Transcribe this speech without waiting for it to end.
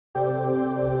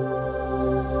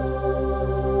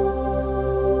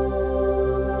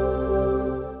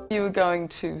going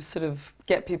to sort of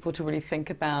get people to really think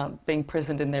about being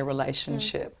present in their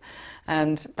relationship,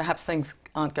 and perhaps things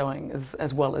aren't going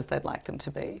as well as they'd like them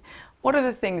to be, what are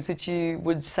the things that you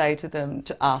would say to them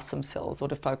to ask themselves or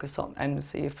to focus on and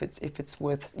see if it's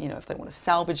worth, you know, if they want to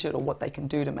salvage it or what they can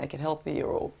do to make it healthier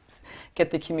or get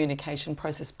the communication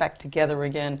process back together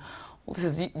again? Well, this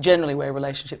is generally where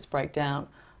relationships break down.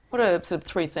 What are sort of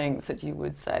 3 things that you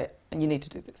would say, and you need to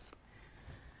do this?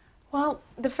 Well,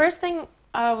 the first thing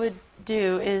I would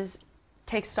do is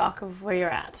take stock of where you're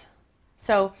at.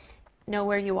 So know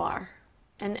where you are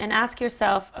and ask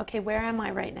yourself, okay, where am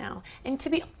I right now? And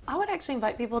I would actually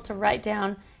invite people to write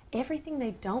down everything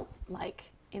they don't like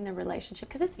in the relationship,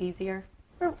 because it's easier.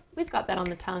 We've got that on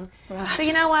the tongue. Right. So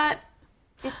you know what?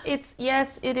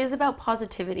 Yes, it is about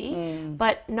positivity,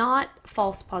 but not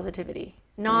false positivity,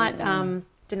 not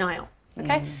denial.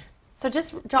 Okay? So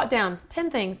just jot down 10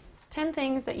 things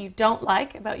that you don't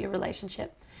like about your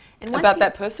relationship. And about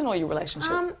that person or your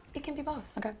relationship? It can be both.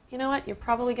 Okay. You know what? You're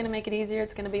probably going to make it easier.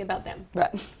 It's going to be about them.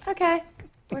 Right. Okay.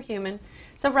 We're human.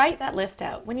 So write that list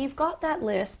out. When you've got that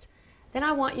list, then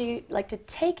I want you to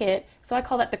take it. So I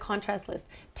call that the contrast list.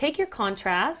 Take your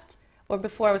contrast, or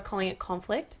before I was calling it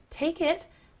conflict, take it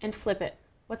and flip it.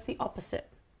 What's the opposite?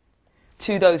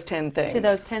 To those 10 things. To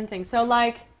those 10 things. So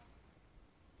I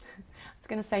was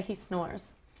going to say he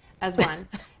snores as one.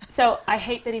 So I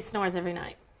hate that he snores every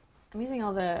night. I'm using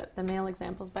all the male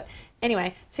examples, but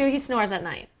anyway, so he snores at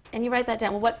night. And you write that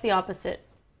down. Well, what's the opposite?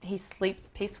 He sleeps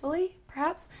peacefully,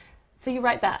 perhaps? So you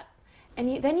write that.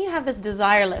 And then you have this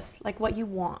desire list, like what you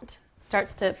want,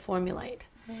 starts to formulate.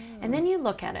 And then you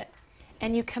look at it,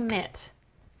 and you commit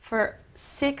for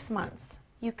 6 months.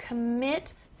 You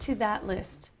commit to that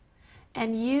list.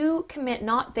 And you commit,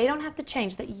 they don't have to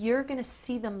change, that you're going to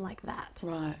see them like that.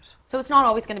 Right. So it's not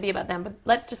always going to be about them, but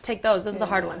let's just take those. Those are the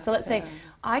hard ones. So let's say,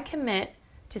 I commit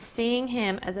to seeing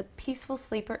him as a peaceful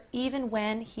sleeper even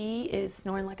when he is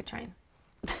snoring like a train.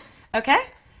 Okay?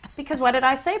 Because what did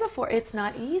I say before? It's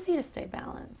not easy to stay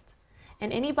balanced.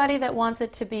 And anybody that wants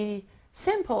it to be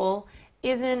simple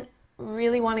isn't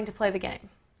really wanting to play the game.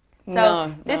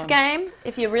 So this game,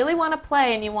 if you really want to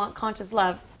play and you want conscious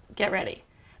love, get ready.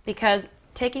 Because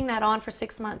taking that on for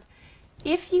 6 months,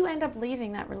 if you end up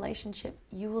leaving that relationship,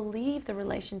 you will leave the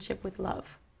relationship with love.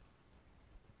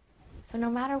 So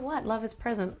no matter what, love is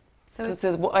present. So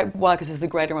why? Because there's a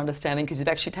greater understanding, because you've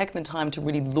actually taken the time to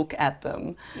really look at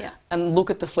them and look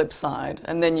at the flip side,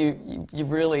 and then you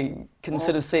really can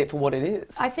sort of see it for what it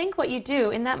is. I think what you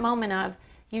do in that moment of,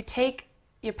 you take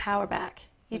your power back.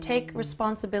 You take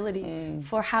responsibility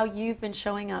for how you've been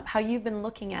showing up, how you've been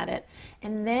looking at it.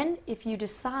 And then if you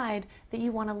decide that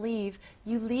you want to leave,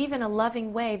 you leave in a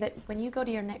loving way that when you go to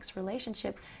your next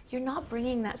relationship, you're not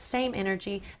bringing that same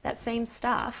energy, that same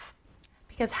stuff.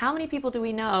 Because how many people do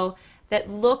we know that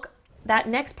that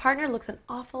next partner looks an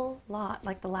awful lot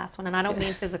like the last one? And I don't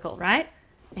mean physical, right?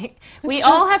 We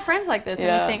all have friends like this, and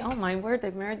we think, oh my word,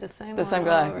 they've married the same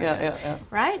guy. Yeah.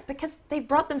 Right? Because they've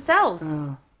brought themselves.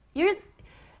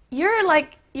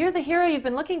 You're the hero you've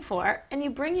been looking for, and you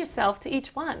bring yourself to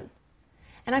each one.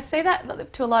 And I say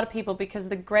that to a lot of people because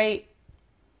the great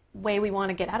way we want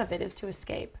to get out of it is to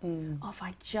escape. Oh, if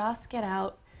I just get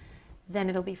out, then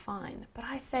it'll be fine. But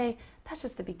I say that's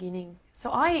just the beginning. So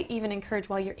I even encourage,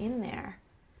 while you're in there,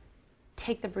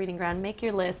 take the breeding ground, make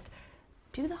your list,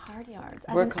 do the hard yards.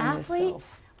 As Work an on athlete,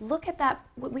 yourself. Look at that.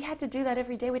 We had to do that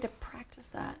every day. We had to practice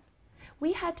that.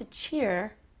 We had to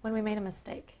cheer when we made a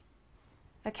mistake.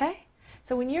 Okay?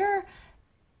 So when you're,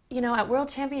 at World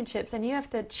Championships and you have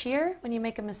to cheer when you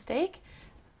make a mistake,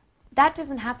 that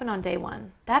doesn't happen on day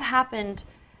one. That happened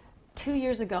 2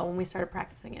 years ago when we started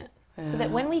practicing it. So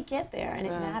that when we get there, and it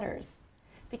matters.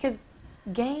 Because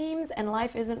games and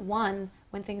life isn't won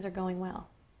when things are going well.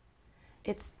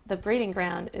 It's the breeding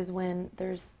ground is when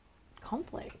there's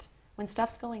conflict, when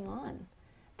stuff's going on.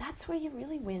 That's where you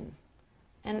really win.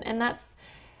 And that's,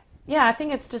 I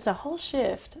think it's just a whole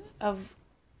shift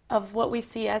of what we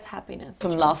see as happiness.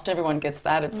 From lust, everyone gets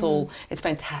that. It's it's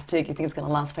fantastic. You think it's going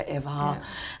to last forever.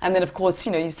 And then, of course,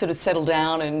 you sort of settle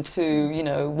down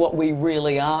into, what we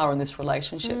really are in this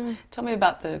relationship. Tell me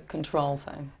about the control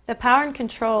thing. The power and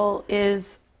control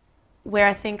is where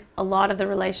I think a lot of the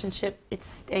relationship, it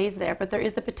stays there, but there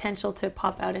is the potential to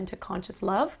pop out into conscious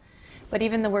love. But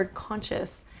even the word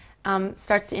conscious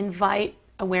starts to invite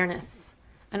awareness,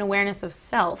 an awareness of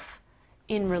self,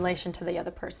 in relation to the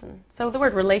other person. So the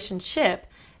word relationship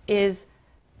is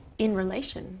in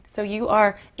relation. So you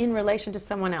are in relation to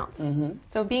someone else.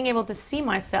 So being able to see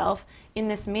myself in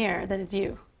this mirror that is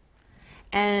you.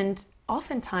 And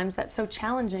oftentimes that's so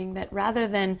challenging that rather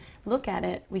than look at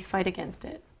it, we fight against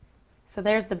it. So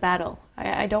there's the battle.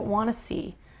 I don't want to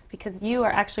see, because you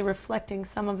are actually reflecting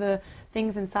some of the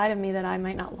things inside of me that I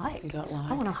might not like. You don't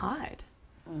like. I want to hide.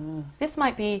 This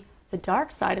might be the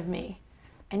dark side of me,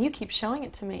 and you keep showing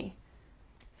it to me.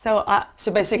 So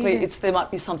basically, there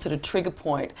might be some sort of trigger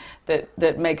point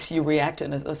that makes you react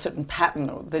in a certain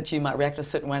pattern, that you might react a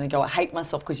certain way and go, I hate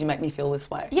myself because you make me feel this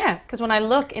way. Yeah, because when I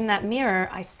look in that mirror,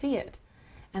 I see it,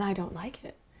 and I don't like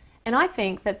it. And I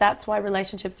think that that's why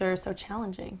relationships are so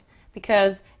challenging,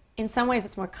 because in some ways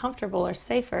it's more comfortable or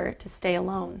safer to stay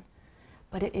alone,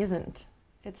 but it isn't.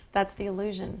 That's the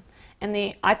illusion.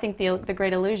 And I think the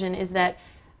great illusion is that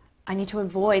I need to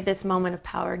avoid this moment of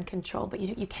power and control, but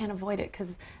you can't avoid it,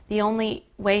 because the only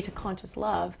way to conscious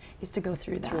love is to go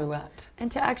through that.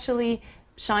 And to actually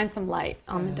shine some light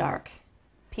on the dark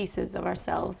pieces of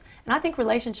ourselves. And I think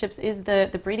relationships is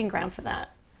the breeding ground for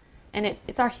that. And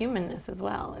it's our humanness as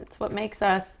well. It's what makes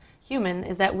us human,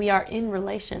 is that we are in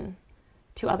relation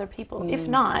to other people. If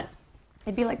not,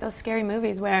 it'd be like those scary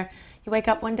movies where you wake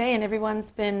up one day and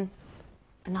everyone's been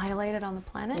annihilated on the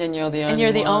planet. And you're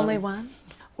the only one.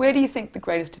 Where do you think the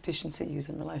greatest deficiency is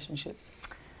in relationships?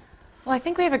 Well, I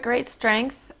think we have a great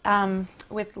strength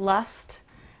with lust,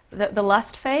 the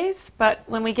lust phase. But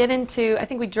when we get into, I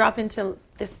think we drop into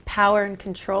this power and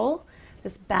control,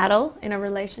 this battle in a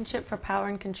relationship for power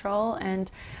and control. And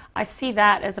I see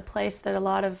that as a place that a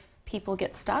lot of people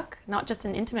get stuck, not just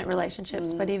in intimate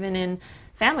relationships, but even in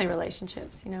family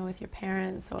relationships, with your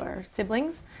parents or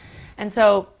siblings. And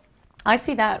so I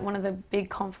see that one of the big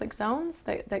conflict zones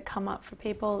that come up for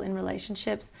people in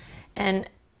relationships. And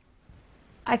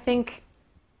I think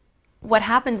what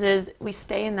happens is we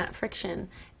stay in that friction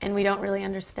and we don't really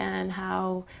understand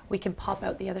how we can pop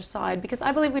out the other side, because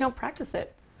I believe we don't practice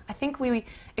it. I think we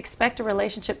expect a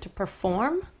relationship to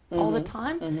perform all the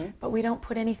time, but we don't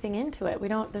put anything into it.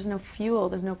 There's no fuel,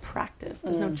 there's no practice,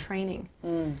 there's no training.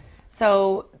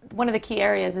 So one of the key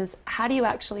areas is, how do you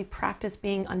actually practice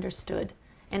being understood?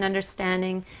 And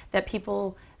understanding that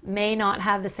people may not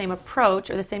have the same approach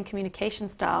or the same communication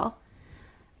style.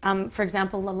 For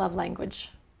example, the love language.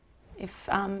 If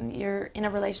you're in a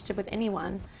relationship with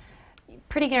anyone,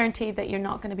 pretty guaranteed that you're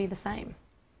not going to be the same.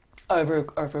 Over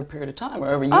a period of time, or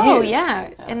over years. Oh, yeah.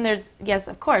 And yes,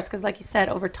 of course, because like you said,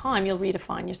 over time you'll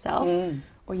redefine yourself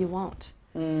or you won't.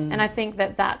 And I think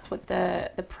that that's what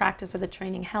the practice or the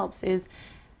training helps, is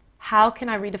how can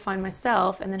I redefine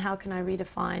myself, and then how can I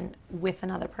redefine with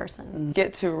another person?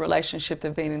 Get to a relationship,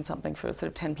 they've been in something for sort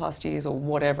of 10 plus years or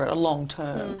whatever, a long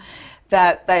term,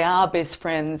 that they are best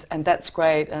friends, and that's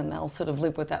great, and they'll sort of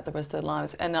live with that the rest of their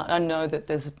lives. And I know that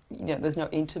there's no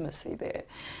intimacy there.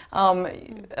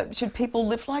 Should people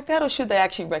live like that, or should they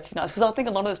actually recognise? Because I think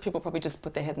a lot of those people probably just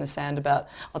put their head in the sand about,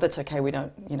 oh, that's okay, we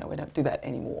don't do that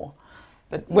anymore.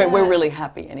 But we're really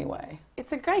happy anyway.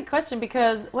 It's a great question,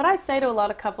 because what I say to a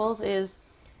lot of couples is,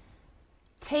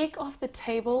 take off the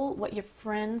table what your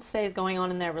friends say is going on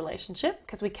in their relationship,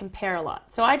 because we compare a lot.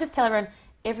 So I just tell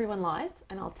everyone lies,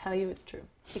 and I'll tell you it's true.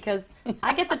 Because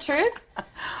I get the truth.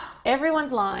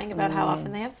 Everyone's lying about how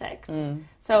often they have sex.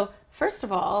 So first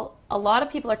of all, a lot of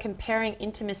people are comparing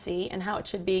intimacy and how it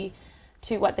should be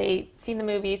to what they see in the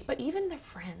movies, but even their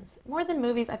friends. More than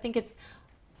movies, I think it's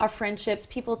our friendships.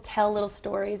 People tell little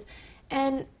stories,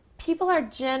 and people are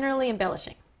generally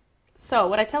embellishing. So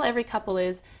what I tell every couple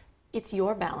is, it's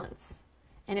your balance,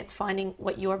 and it's finding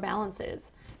what your balance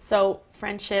is. So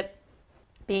friendship,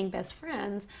 being best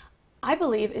friends, I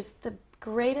believe is the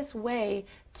greatest way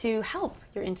to help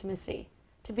your intimacy,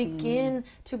 to begin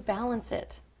to balance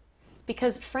it.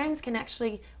 Because friends can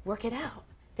actually work it out.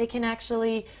 They can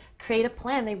actually create a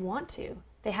plan. They want to.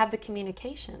 They have the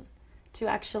communication to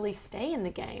actually stay in the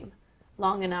game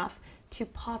long enough to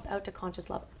pop out to conscious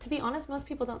love. To be honest, most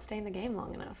people don't stay in the game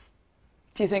long enough.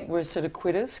 Do you think we're sort of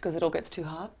quitters because it all gets too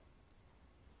hard?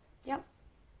 Yep,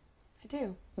 I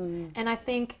do. And I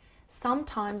think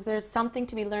sometimes there's something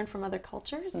to be learned from other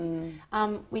cultures.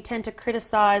 We tend to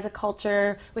criticize a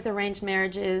culture with arranged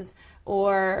marriages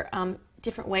or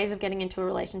different ways of getting into a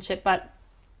relationship. But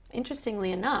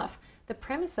interestingly enough, the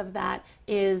premise of that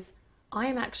is, I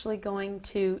am actually going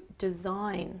to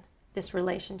design this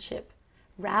relationship.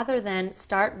 Rather than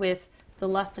start with the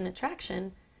lust and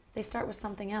attraction, they start with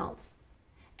something else.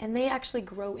 And they actually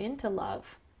grow into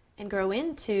love and grow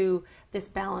into this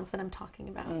balance that I'm talking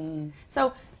about.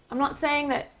 So I'm not saying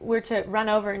that we're to run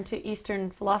over into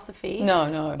Eastern philosophy.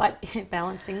 No. But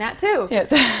balancing that too. Yeah.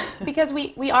 Because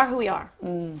we are who we are.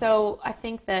 So I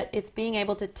think that it's being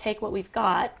able to take what we've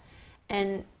got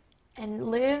and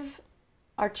live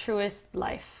our truest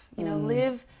life.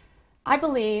 Live. I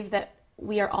believe that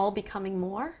we are all becoming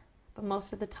more, but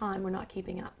most of the time we're not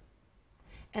keeping up.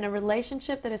 And a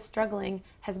relationship that is struggling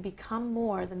has become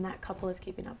more than that couple is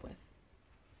keeping up with.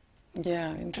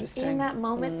 Yeah, interesting. And in that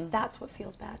moment, that's what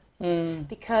feels bad.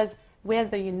 Because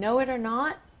whether you know it or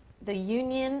not, the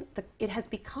union, it has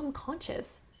become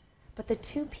conscious. But the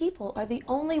two people are the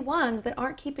only ones that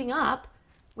aren't keeping up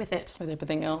with it. With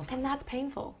everything else. And that's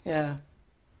painful. Yeah.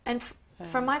 And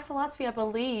from my philosophy, I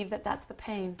believe that that's the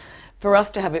pain. For us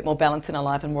to have a bit more balance in our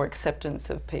life and more acceptance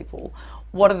of people,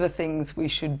 what are the things we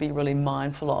should be really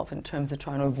mindful of in terms of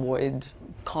trying to avoid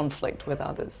conflict with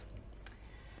others?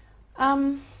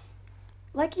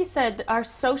 Like you said, our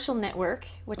social network,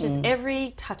 which is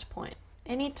every touch point.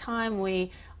 Anytime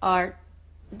we are,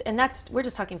 and we're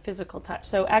just talking physical touch,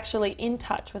 so actually in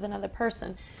touch with another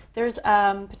person, there's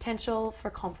potential for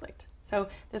conflict. So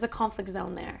there's a conflict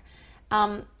zone there.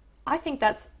 I think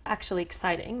that's actually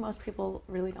exciting. Most people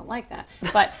really don't like that,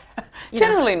 but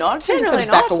generally not. Generally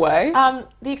not. Back away.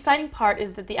 The exciting part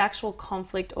is that the actual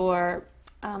conflict or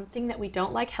thing that we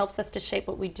don't like helps us to shape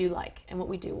what we do like and what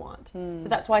we do want. So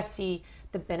that's why I see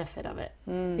the benefit of it,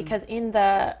 because in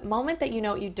the moment that you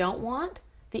know what you don't want,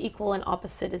 the equal and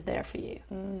opposite is there for you.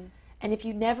 And if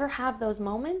you never have those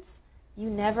moments, you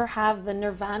never have the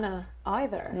nirvana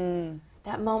either.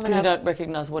 That moment because you don't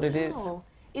recognize what it is.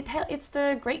 It's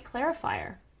the great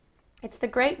clarifier. It's the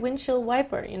great windshield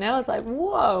wiper, you know? It's like,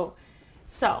 whoa.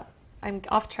 So, I'm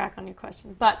off track on your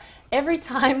question. But every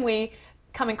time we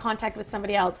come in contact with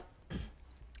somebody else,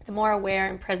 the more aware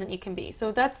and present you can be.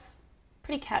 So that's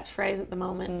pretty catchphrase at the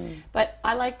moment. But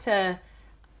I like to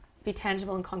be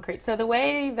tangible and concrete. So the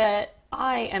way that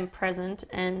I am present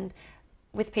and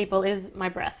with people is my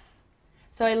breath.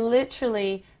 So I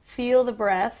literally feel the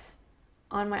breath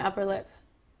on my upper lip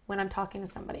when I'm talking to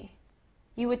somebody.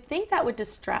 You would think that would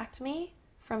distract me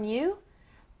from you,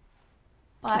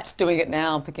 but I'm just doing it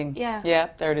now. I'm thinking, yeah,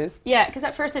 there it is. Yeah, because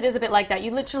at first it is a bit like that.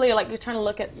 You literally are like, you're trying to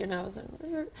look at your nose.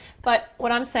 But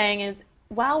what I'm saying is,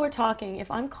 while we're talking, if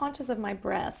I'm conscious of my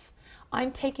breath,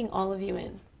 I'm taking all of you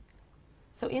in.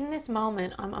 So in this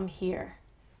moment, I'm here.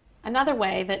 Another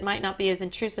way that might not be as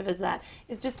intrusive as that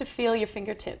is just to feel your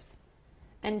fingertips.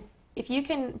 And if you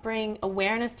can bring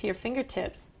awareness to your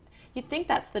fingertips, you'd think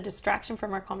that's the distraction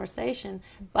from our conversation,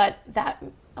 but that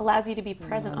allows you to be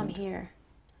present. I'm here.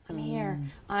 I'm here.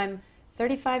 I'm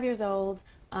 35 years old.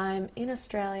 I'm in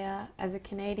Australia as a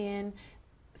Canadian.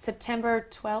 September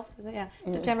 12th, is it? Yeah.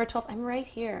 September 12th. I'm right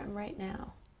here. I'm right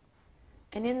now.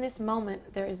 And in this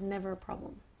moment, there is never a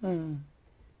problem.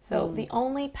 So the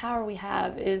only power we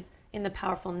have is in the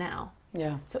powerful now.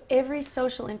 Yeah. So every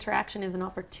social interaction is an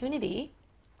opportunity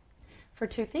for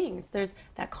two things. There's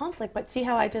that conflict, but see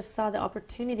how I just saw the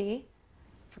opportunity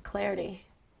for clarity,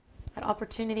 that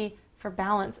opportunity for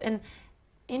balance. And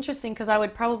interesting, because I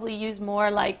would probably use more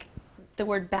like the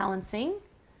word balancing,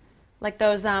 like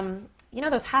those, you know,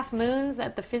 those half moons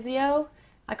that the physio,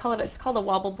 it's called a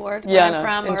wobble board. Yeah,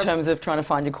 I know, in terms of trying to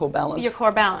find your core balance. Your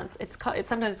core balance.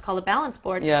 Sometimes it's called a balance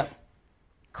board. Yeah.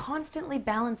 Constantly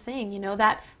balancing, you know,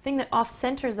 that thing that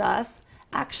off-centers us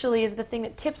actually is the thing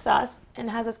that tips us and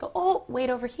has us go, oh, wait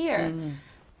over here.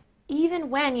 Even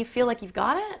when you feel like you've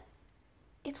got it,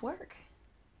 it's work.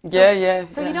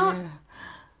 So you don't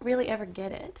really ever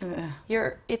get it.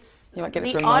 You might get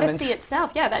it for a moment. The odyssey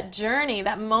itself, that journey,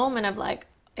 that moment of like,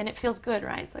 and it feels good,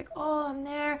 right? It's like, oh, I'm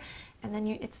there. And then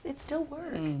it's still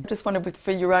work. I just wondered,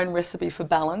 for your own recipe for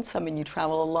balance, I mean, you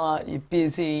travel a lot, you're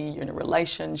busy, you're in a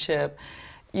relationship.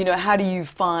 You know, how do you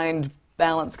find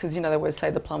balance? Because, you know, they always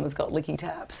say the plumber's got leaky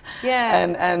taps. Yeah.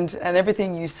 And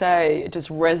everything you say, it just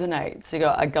resonates. You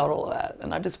go, I got all of that.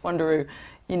 And I just wonder,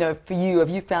 you know, for you, have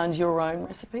you found your own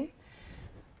recipe?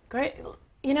 Great.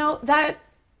 You know,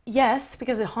 yes,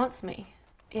 because it haunts me.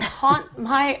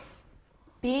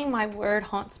 Being my word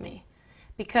haunts me.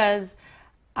 Because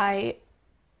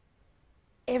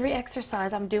every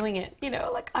exercise I'm doing it, you know,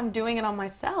 like I'm doing it on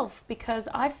myself because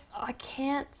I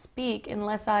can't speak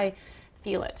unless I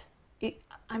feel it.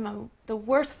 I'm the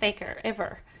worst faker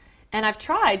ever. And I've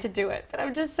tried to do it, but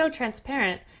I'm just so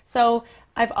transparent. So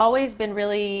I've always been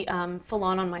really full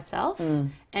on myself.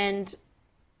 And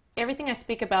everything I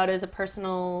speak about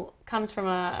comes from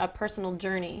a personal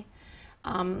journey.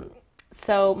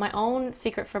 So my own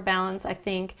secret for balance, I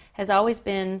think, has always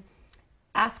been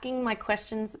asking my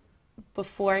questions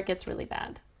before it gets really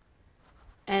bad.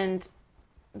 And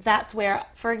that's where,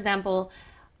 for example,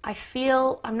 I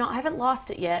haven't lost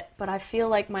it yet, but I feel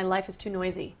like my life is too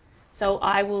noisy. So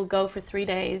I will go for 3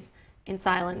 days in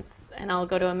silence and I'll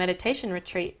go to a meditation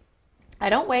retreat. I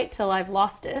don't wait till I've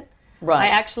lost it. Right. I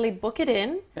actually book it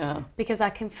in because I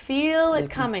can feel it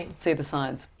coming. See the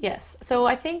signs. Yes. So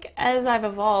I think as I've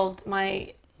evolved,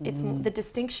 it's the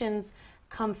distinctions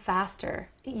come faster.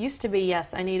 It used to be,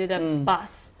 yes, I needed a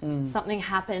bus. Something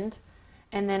happened,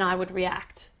 and then I would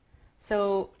react.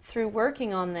 So through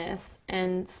working on this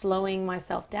and slowing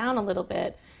myself down a little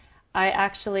bit, I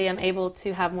actually am able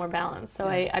to have more balance. So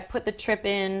I put the trip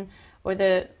in, or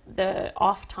the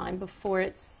off time before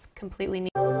it's completely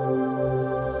needed.